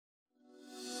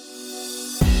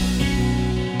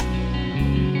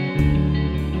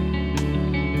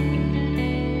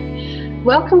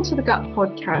Welcome to the Gut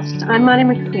Podcast. I'm Mairi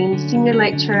McLean, Senior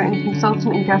Lecturer and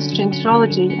Consultant in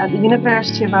Gastroenterology at the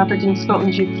University of Aberdeen,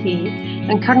 Scotland, UK,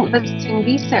 and current visiting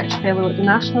Research Fellow at the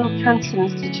National Cancer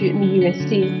Institute in the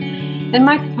USA. In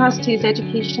my capacity as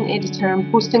Education Editor, I'm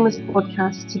hosting this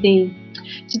podcast today.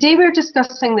 Today we're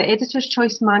discussing the Editor's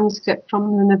Choice manuscript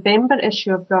from the November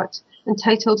issue of Gut,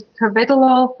 entitled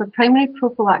Carvedilol for Primary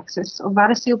Prophylaxis of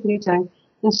Variceal Bleeding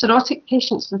in cirrhotic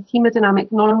patients with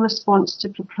haemodynamic non-response to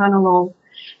propranolol.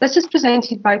 This is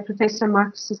presented by Professor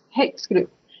Markus Peck's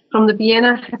group from the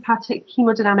Vienna Hepatic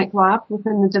Haemodynamic Lab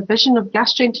within the Division of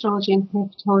Gastroenterology and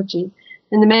Hepatology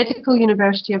in the Medical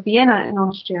University of Vienna in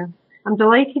Austria. I'm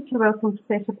delighted to welcome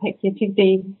Professor Peck here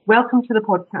today. Welcome to the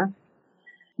podcast.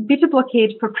 Beta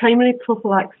blockade for primary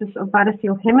prophylaxis of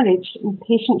variceal hemorrhage in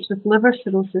patients with liver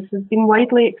cirrhosis has been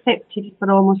widely accepted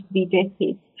for almost 3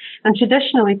 decades, and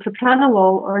traditionally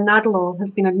propranolol or nadolol has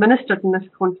been administered in this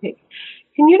context.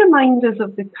 Can you remind us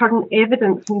of the current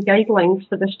evidence and guidelines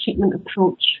for this treatment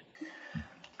approach?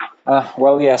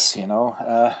 Yes,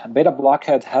 beta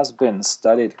blockade has been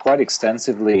studied quite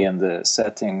extensively in the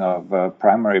setting of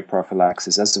primary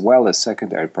prophylaxis as well as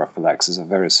secondary prophylaxis of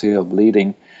variceal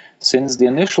bleeding since the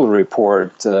initial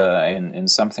report in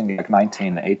something like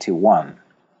 1981.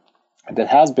 That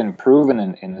has been proven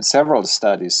in several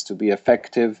studies to be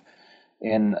effective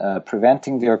in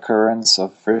preventing the occurrence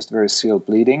of first variceal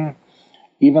bleeding,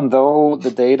 even though the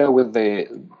data with the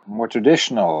more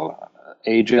traditional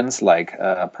agents like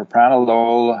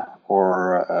propranolol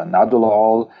or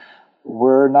nadolol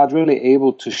were not really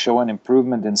able to show an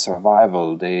improvement in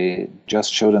survival. They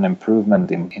just showed an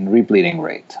improvement in rebleeding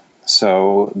rate.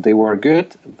 So they were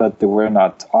good, but they were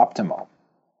not optimal.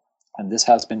 And this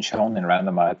has been shown in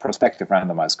prospective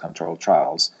randomized controlled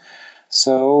trials.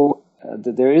 So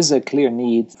there is a clear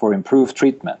need for improved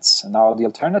treatments. Now, the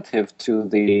alternative to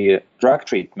the drug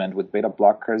treatment with beta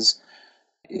blockers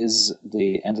is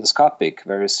the endoscopic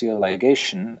variceal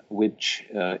ligation, which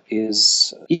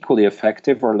is equally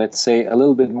effective, or let's say a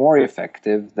little bit more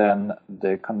effective than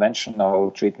the conventional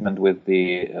treatment with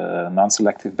the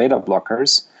non-selective beta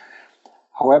blockers.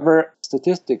 However,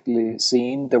 statistically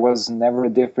seen, there was never a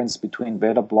difference between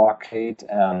beta blockade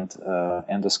and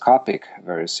endoscopic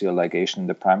variceal ligation in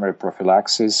the primary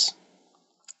prophylaxis.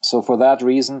 So for that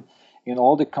reason, in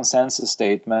all the consensus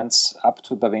statements up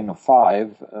to Baveno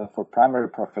 5 for primary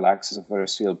prophylaxis of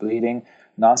variceal bleeding,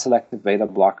 non-selective beta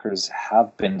blockers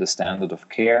have been the standard of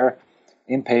care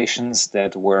in patients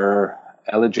that were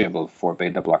eligible for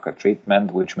beta blocker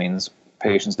treatment, which means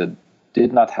patients that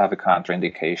did not have a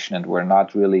contraindication and were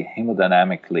not really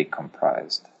hemodynamically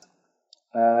comprised.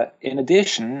 In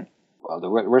addition, there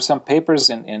were some papers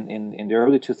in the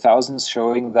early 2000s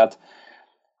showing that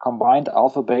combined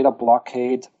alpha-beta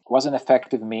blockade was an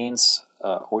effective means,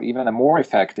 or even a more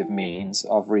effective means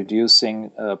of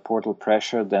reducing portal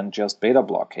pressure than just beta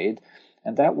blockade.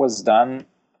 And that was done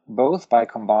both by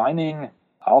combining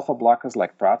alpha blockers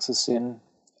like prazosin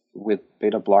with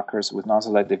beta blockers, with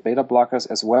non-selective beta blockers,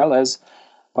 as well as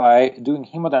by doing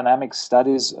hemodynamic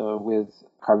studies with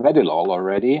Carvedilol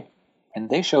already. And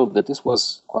they showed that this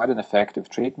was quite an effective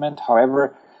treatment.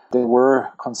 However, there were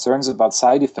concerns about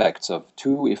side effects of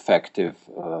too effective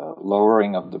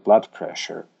lowering of the blood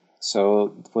pressure.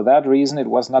 So for that reason, it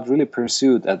was not really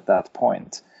pursued at that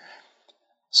point.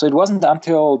 So it wasn't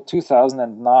until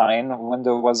 2009 when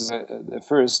there was the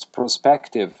first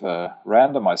prospective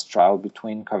randomized trial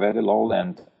between Carvedilol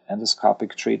and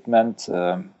endoscopic treatment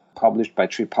published by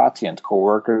Tripathi and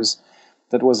co-workers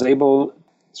that was able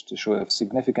to show a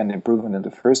significant improvement in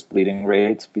the first bleeding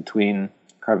rate between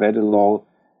Carvedilol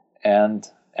and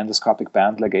endoscopic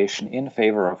band ligation in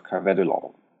favor of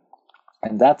Carvedilol.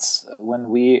 And that's when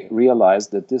we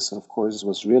realized that this, of course,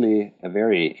 was really a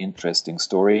very interesting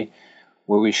story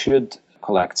where we should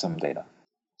collect some data.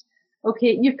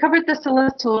 Okay, you've covered this a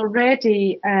little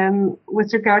already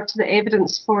with regard to the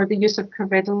evidence for the use of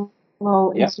Carvedilol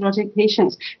in cirrhotic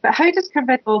patients. But how does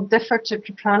Carvedilol differ to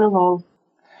propranolol?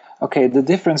 Okay, the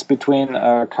difference between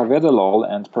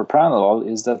Carvedilol and propranolol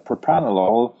is that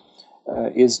propranolol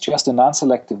is just a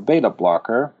non-selective beta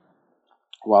blocker,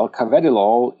 while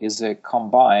Carvedilol is a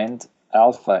combined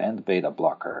alpha and beta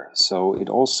blocker. So it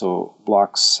also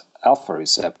blocks alpha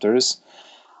receptors.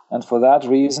 And for that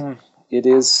reason, it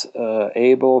is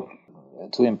able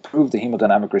to improve the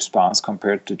hemodynamic response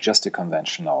compared to just a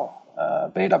conventional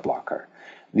beta blocker.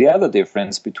 The other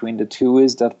difference between the two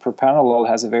is that propranolol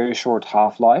has a very short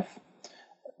half-life,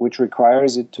 which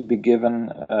requires it to be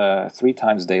given 3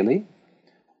 times daily.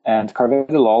 And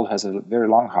Carvedilol has a very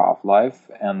long half-life,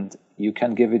 and you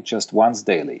can give it just once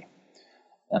daily.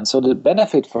 And so the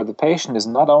benefit for the patient is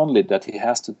not only that he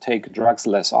has to take drugs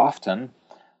less often,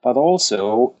 but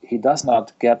also he does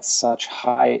not get such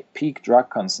high peak drug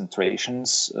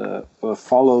concentrations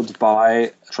followed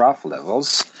by trough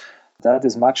levels. That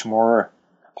is much more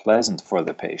pleasant for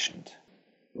the patient.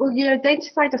 Well, you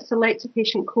identified a selected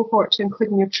patient cohort to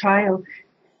include in your trial.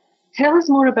 Tell us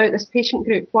more about this patient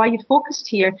group, why you focused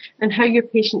here, and how your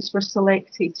patients were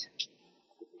selected.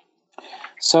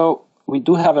 So we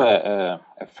do have a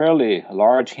fairly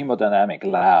large hemodynamic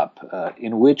lab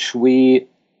in which we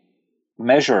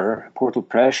measure portal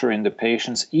pressure in the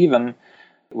patients even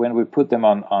when we put them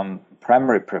on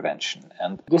primary prevention.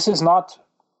 And this is not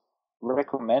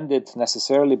recommended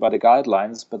necessarily by the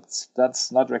guidelines, but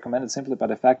that's not recommended simply by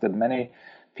the fact that many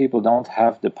people don't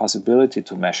have the possibility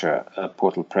to measure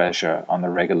portal pressure on a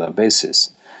regular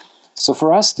basis. So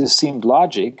for us, this seemed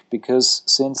logic because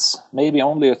since maybe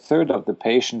only a third of the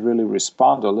patient really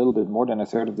respond, or a little bit more than a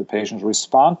third of the patients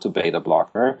respond to beta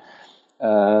blocker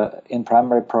in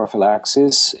primary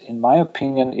prophylaxis, in my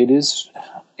opinion, it is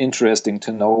interesting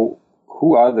to know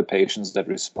who are the patients that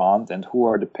respond and who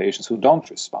are the patients who don't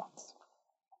respond.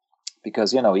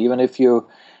 Because, even if you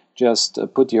just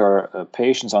put your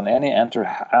patients on any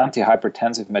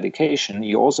antihypertensive medication,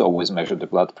 you also always measure the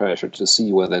blood pressure to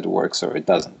see whether it works or it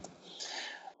doesn't.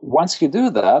 Once you do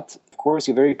that, of course,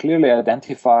 you very clearly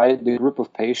identify the group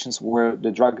of patients where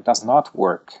the drug does not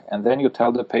work. And then you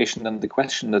tell the patient, and the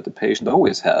question that the patient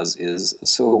always has is,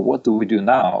 so what do we do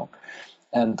now?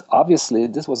 And obviously,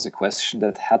 this was a question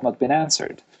that had not been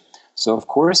answered. So, of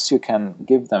course, you can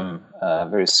give them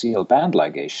variceal band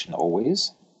ligation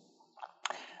always.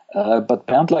 But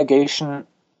band ligation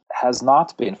has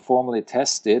not been formally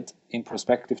tested in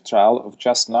prospective trial of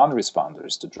just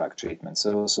non-responders to drug treatment.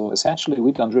 So essentially,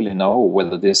 we don't really know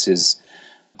whether this is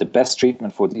the best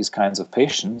treatment for these kinds of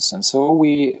patients. And so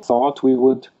we thought we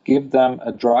would give them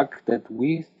a drug that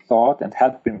we thought and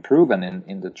had been proven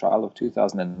in the trial of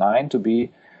 2009 to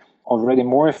be already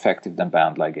more effective than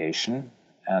band ligation.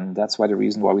 And that's the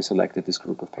reason why we selected this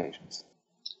group of patients.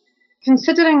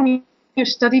 Considering your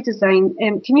study design,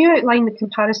 can you outline the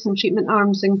comparison treatment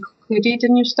arms included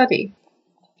in your study?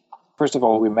 First of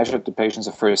all, we measured the patients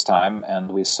the first time,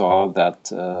 and we saw that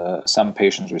some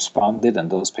patients responded, and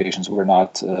those patients were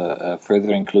not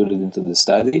further included into the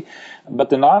study. But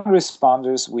the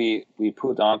non-responders, we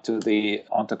put onto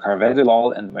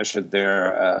Carvedilol and measured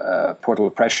their portal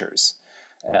pressures.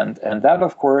 And that,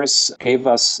 of course, gave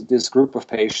us this group of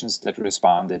patients that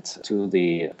responded to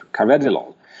the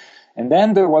Carvedilol. And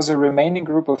then there was a remaining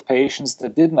group of patients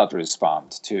that did not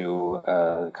respond to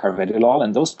Carvedilol,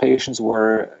 and those patients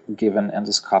were given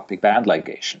endoscopic band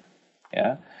ligation.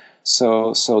 Yeah,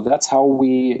 so that's how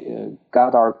we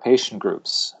got our patient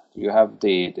groups. You have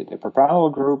the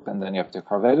propranolol group, and then you have the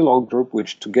Carvedilol group,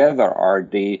 which together are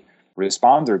the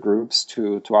responder groups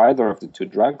to either of the two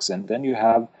drugs, and then you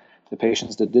have the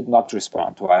patients that did not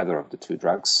respond to either of the two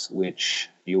drugs, which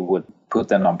you would put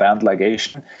them on band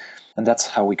ligation. And that's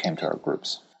how we came to our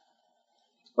groups.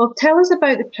 Well, tell us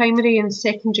about the primary and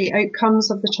secondary outcomes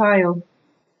of the trial.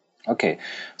 Okay,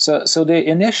 so the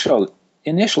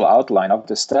initial outline of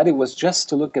the study was just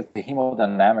to look at the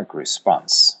hemodynamic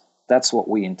response. That's what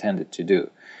we intended to do.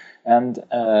 And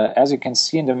as you can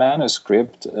see in the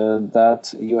manuscript,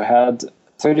 that you had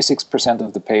 36%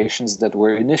 of the patients that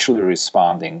were initially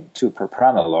responding to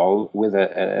propranolol with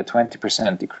a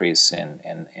 20% decrease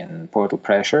in portal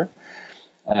pressure.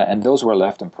 And those were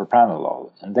left on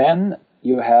propranolol. And then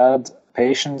you had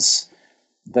patients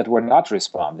that were not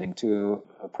responding to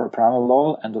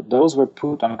propranolol, and those were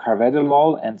put on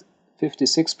Carvedilol, and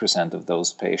 56% of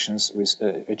those patients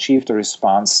achieved a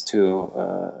response to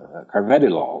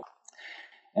Carvedilol.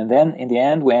 And then in the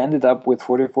end, we ended up with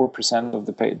 44%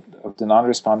 of the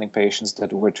non-responding patients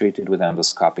that were treated with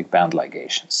endoscopic band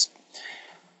ligations.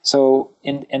 So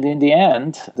in the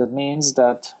end, that means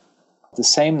that the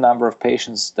same number of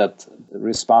patients that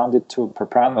responded to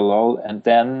propranolol, and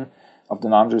then of the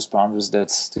non-responders that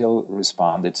still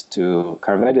responded to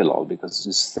Carvedilol, because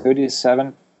there's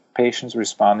 37 patients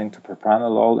responding to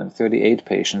propranolol and 38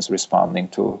 patients responding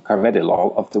to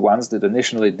Carvedilol of the ones that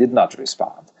initially did not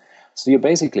respond. So you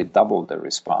basically doubled the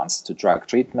response to drug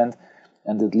treatment,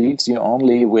 and it leaves you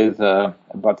only with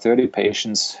about 30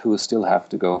 patients who still have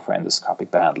to go for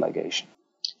endoscopic band ligation.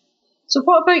 So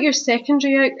what about your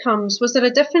secondary outcomes? Was there a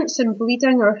difference in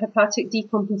bleeding or hepatic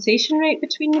decompensation rate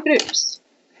between the groups?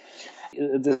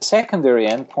 The secondary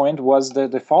endpoint was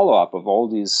the follow-up of all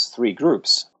these three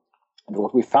groups. And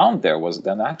what we found there was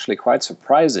then actually quite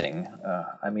surprising.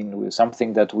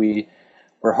 Something that we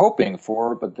were hoping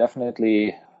for, but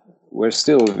definitely we're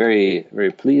still very,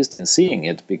 very pleased in seeing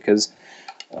it, because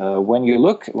when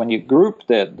you group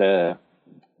the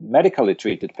medically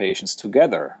treated patients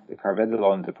together, the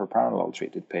carvedilol and the propranolol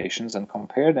treated patients, and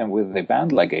compare them with the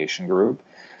band ligation group,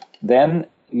 then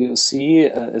you see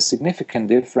a significant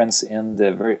difference in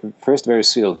the first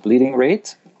variceal bleeding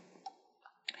rate,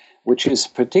 which is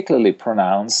particularly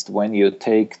pronounced when you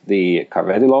take the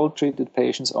carvedilol treated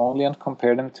patients only and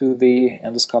compare them to the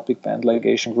endoscopic band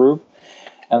ligation group.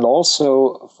 And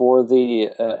also for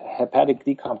the hepatic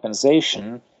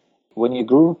decompensation, when you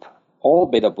group all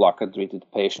beta blocker treated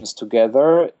patients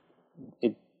together,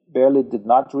 it barely did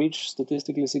not reach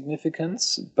statistical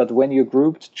significance. But when you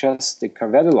grouped just the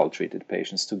carvedilol treated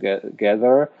patients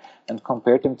together and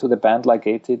compared them to the band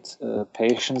ligated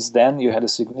patients, then you had a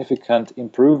significant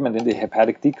improvement in the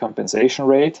hepatic decompensation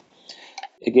rate.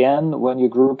 Again, when you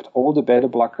grouped all the beta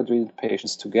blocker treated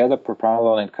patients together,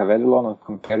 propranolol and carvedilol, and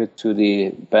compared it to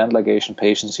the band ligation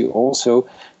patients, you also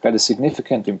got a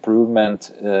significant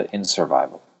improvement in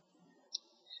survival.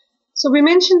 So we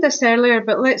mentioned this earlier,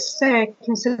 but let's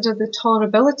consider the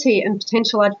tolerability and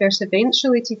potential adverse events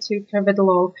related to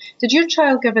carvedilol. Did your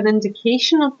trial give an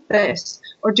indication of this,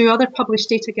 or do other published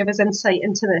data give us insight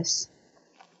into this?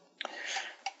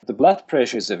 The blood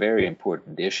pressure is a very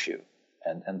important issue.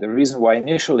 And the reason why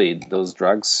initially those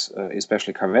drugs,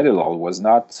 especially carvedilol, was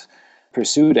not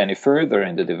pursued any further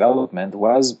in the development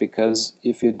was because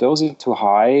if you dose it too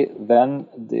high, then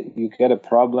you get a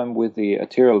problem with the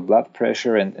arterial blood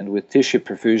pressure and with tissue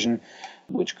perfusion,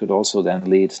 which could also then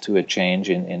lead to a change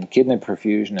in kidney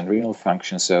perfusion and renal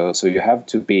function. So you have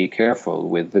to be careful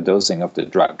with the dosing of the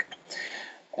drug.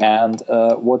 And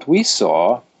what we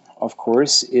saw, of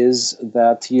course, is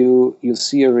that you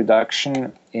see a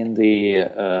reduction in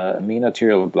the mean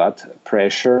arterial blood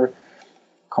pressure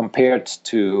compared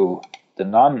to the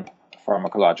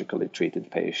non-pharmacologically treated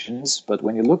patients. But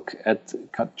when you look at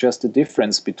just the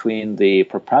difference between the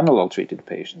propranolol treated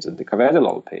patients and the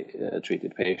carvedilol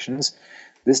treated patients,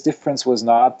 this difference was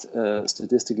not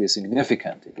statistically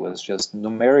significant. It was just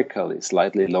numerically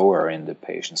slightly lower in the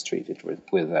patients treated with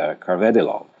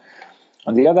carvedilol.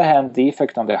 On the other hand, the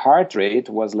effect on the heart rate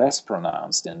was less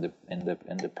pronounced in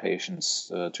the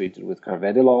patients treated with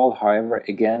carvedilol. However,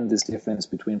 again, this difference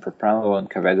between propranolol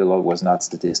and carvedilol was not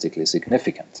statistically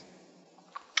significant.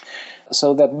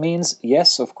 So that means,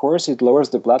 yes, of course, it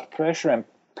lowers the blood pressure, and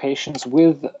patients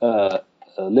with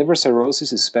liver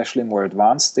cirrhosis, especially more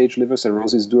advanced stage liver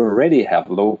cirrhosis, do already have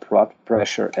low blood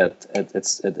pressure at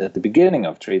the beginning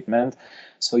of treatment.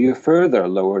 So you further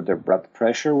lower their blood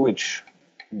pressure, which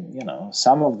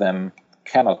some of them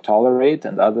cannot tolerate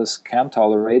and others can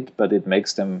tolerate, but it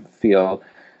makes them feel,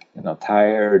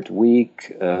 tired,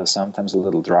 weak, sometimes a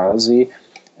little drowsy.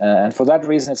 And for that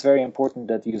reason, it's very important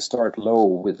that you start low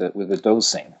with the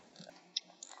dosing.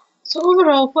 So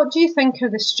overall, what do you think are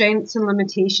the strengths and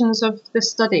limitations of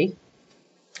this study?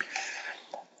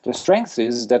 The strength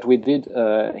is that we did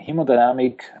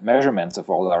hemodynamic measurements of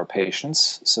all our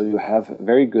patients, so you have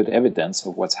very good evidence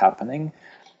of what's happening.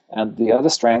 And the other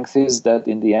strength is that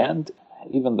in the end,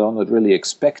 even though not really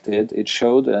expected, it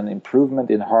showed an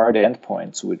improvement in hard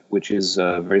endpoints, which is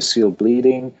variceal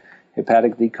bleeding,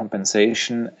 hepatic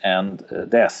decompensation, and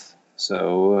death.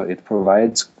 So it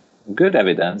provides good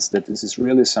evidence that this is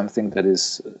really something that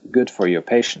is good for your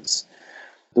patients.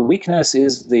 The weakness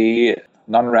is the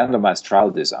non-randomized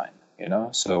trial design.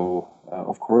 So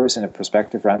of course, in a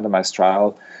prospective randomized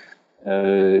trial,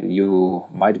 you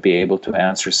might be able to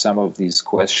answer some of these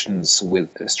questions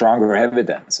with stronger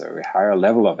evidence or a higher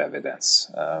level of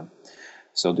evidence.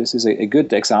 So this is a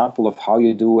good example of how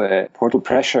you do a portal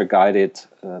pressure guided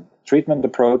treatment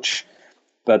approach.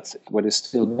 But what is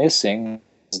still missing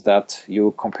is that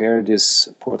you compare this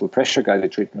portal pressure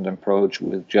guided treatment approach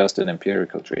with just an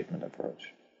empirical treatment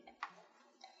approach.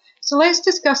 So let's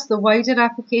discuss the wider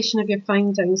application of your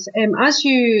findings. As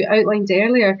you outlined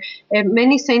earlier,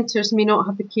 many centres may not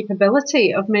have the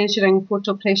capability of measuring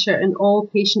portal pressure in all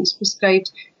patients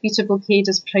prescribed beta blockade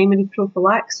as primary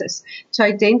prophylaxis to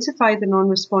identify the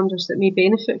non-responders that may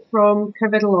benefit from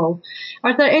carvedilol.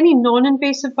 Are there any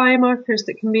non-invasive biomarkers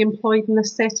that can be employed in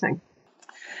this setting?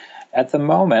 At the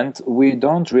moment, we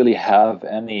don't really have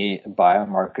any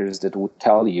biomarkers that would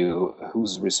tell you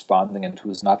who's responding and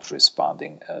who's not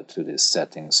responding to this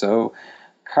setting. So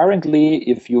currently,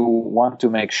 if you want to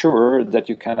make sure that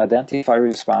you can identify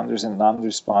responders and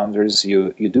non-responders,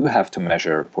 you do have to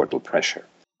measure portal pressure.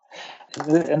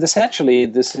 And essentially,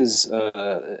 this is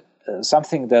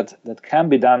something that can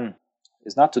be done.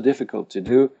 It's not too difficult to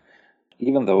do.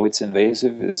 Even though it's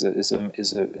invasive, is an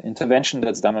intervention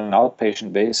that's done on an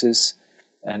outpatient basis.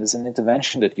 And it's an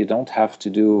intervention that you don't have to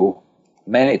do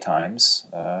many times.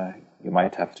 You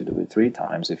might have to do it 3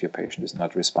 times if your patient is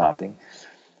not responding.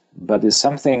 But it's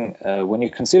something, when you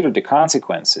consider the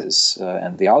consequences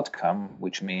and the outcome,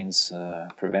 which means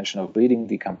prevention of bleeding,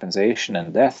 decompensation,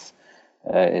 and death,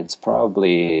 it's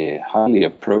probably highly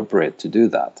appropriate to do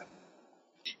that.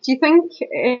 Do you think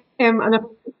an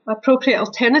appropriate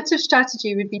alternative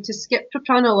strategy would be to skip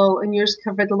propranolol and use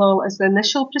carvedilol as the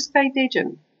initial prescribed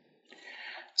agent?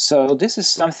 So this is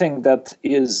something that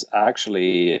is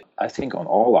actually, I think, on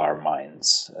all our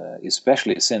minds,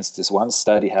 especially since this one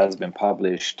study has been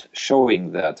published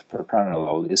showing that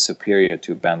propranolol is superior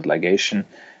to band ligation,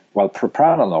 while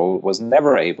propranolol was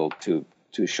never able to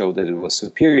show that it was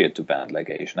superior to band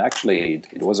ligation. Actually,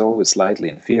 it was always slightly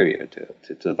inferior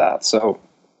to that. So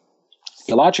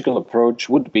the logical approach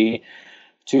would be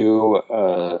to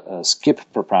skip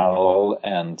propranolol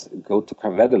and go to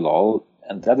carvedilol.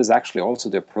 And that is actually also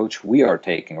the approach we are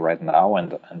taking right now,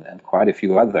 and quite a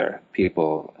few other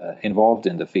people involved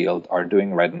in the field are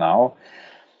doing right now.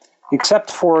 Except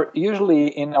for usually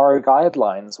in our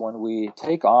guidelines, when we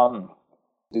take on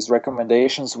these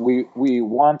recommendations, we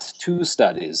want 2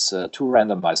 studies, 2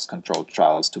 randomized controlled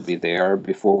trials to be there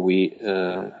before we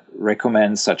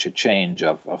recommend such a change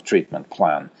of treatment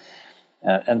plan.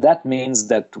 And that means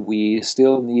that we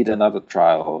still need another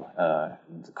trial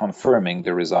confirming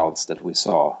the results that we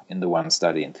saw in the one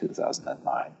study in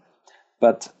 2009.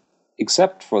 But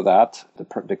except for that,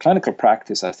 the clinical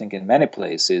practice, I think, in many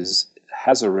places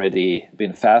has already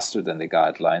been faster than the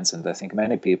guidelines, and I think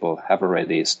many people have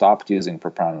already stopped using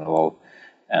propranolol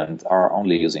and are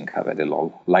only using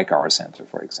carvedilol, like our center,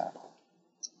 for example.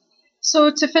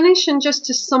 So to finish and just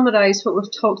to summarize what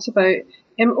we've talked about,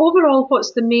 overall,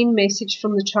 what's the main message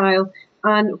from the trial,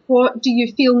 and what do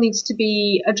you feel needs to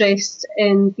be addressed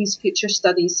in these future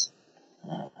studies?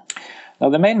 Now,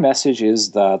 the main message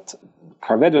is that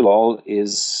carvedilol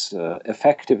is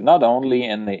effective not only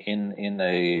in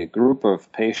a group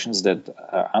of patients that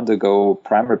undergo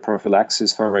primary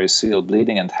prophylaxis for variceal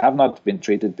bleeding and have not been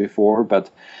treated before,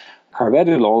 but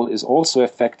carvedilol is also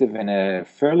effective in a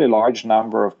fairly large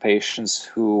number of patients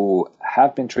who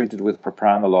have been treated with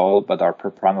propranolol but are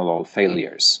propranolol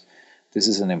failures. This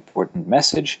is an important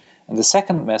message. And the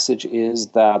second message is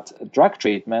that drug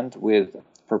treatment with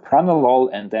propranolol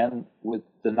and then with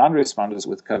the non-responders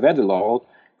with carvedilol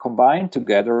combined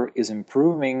together is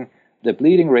improving the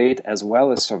bleeding rate as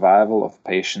well as survival of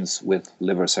patients with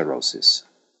liver cirrhosis.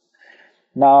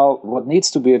 Now, what needs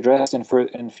to be addressed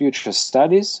in future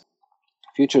studies?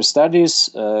 Future studies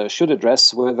should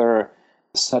address whether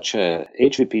such a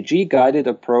HVPG-guided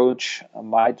approach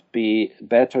might be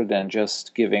better than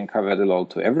just giving carvedilol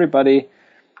to everybody.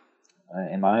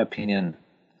 In my opinion,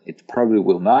 it probably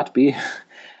will not be.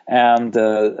 And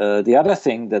the other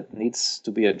thing that needs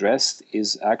to be addressed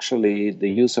is actually the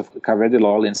use of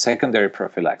carvedilol in secondary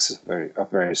prophylaxis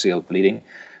of variceal bleeding,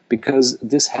 because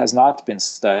this has not been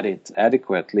studied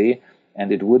adequately.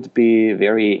 And it would be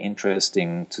very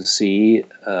interesting to see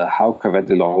how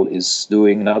carvedilol is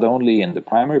doing not only in the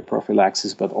primary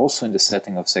prophylaxis, but also in the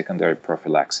setting of secondary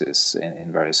prophylaxis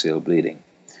in variceal bleeding.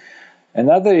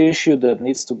 Another issue that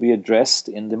needs to be addressed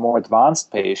in the more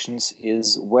advanced patients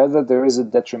is whether there is a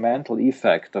detrimental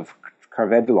effect of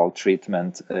carvedilol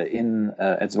treatment in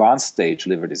advanced stage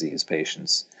liver disease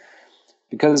patients.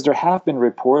 Because there have been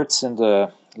reports in the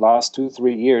last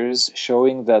 2-3 years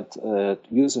showing that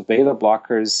use of beta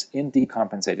blockers in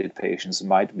decompensated patients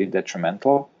might be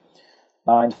detrimental.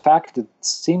 Now, in fact, it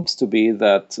seems to be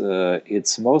that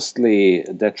it's mostly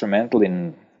detrimental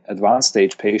in advanced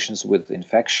stage patients with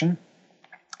infection.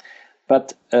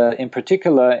 But in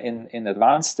particular, in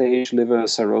advanced stage liver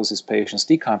cirrhosis patients,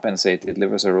 decompensated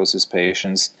liver cirrhosis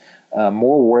patients,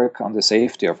 more work on the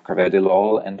safety of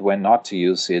carvedilol and when not to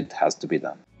use it has to be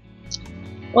done.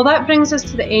 Well, that brings us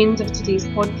to the end of today's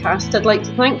podcast. I'd like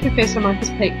to thank Professor Markus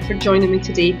Peck for joining me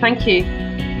today. Thank you.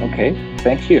 Okay,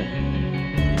 thank you.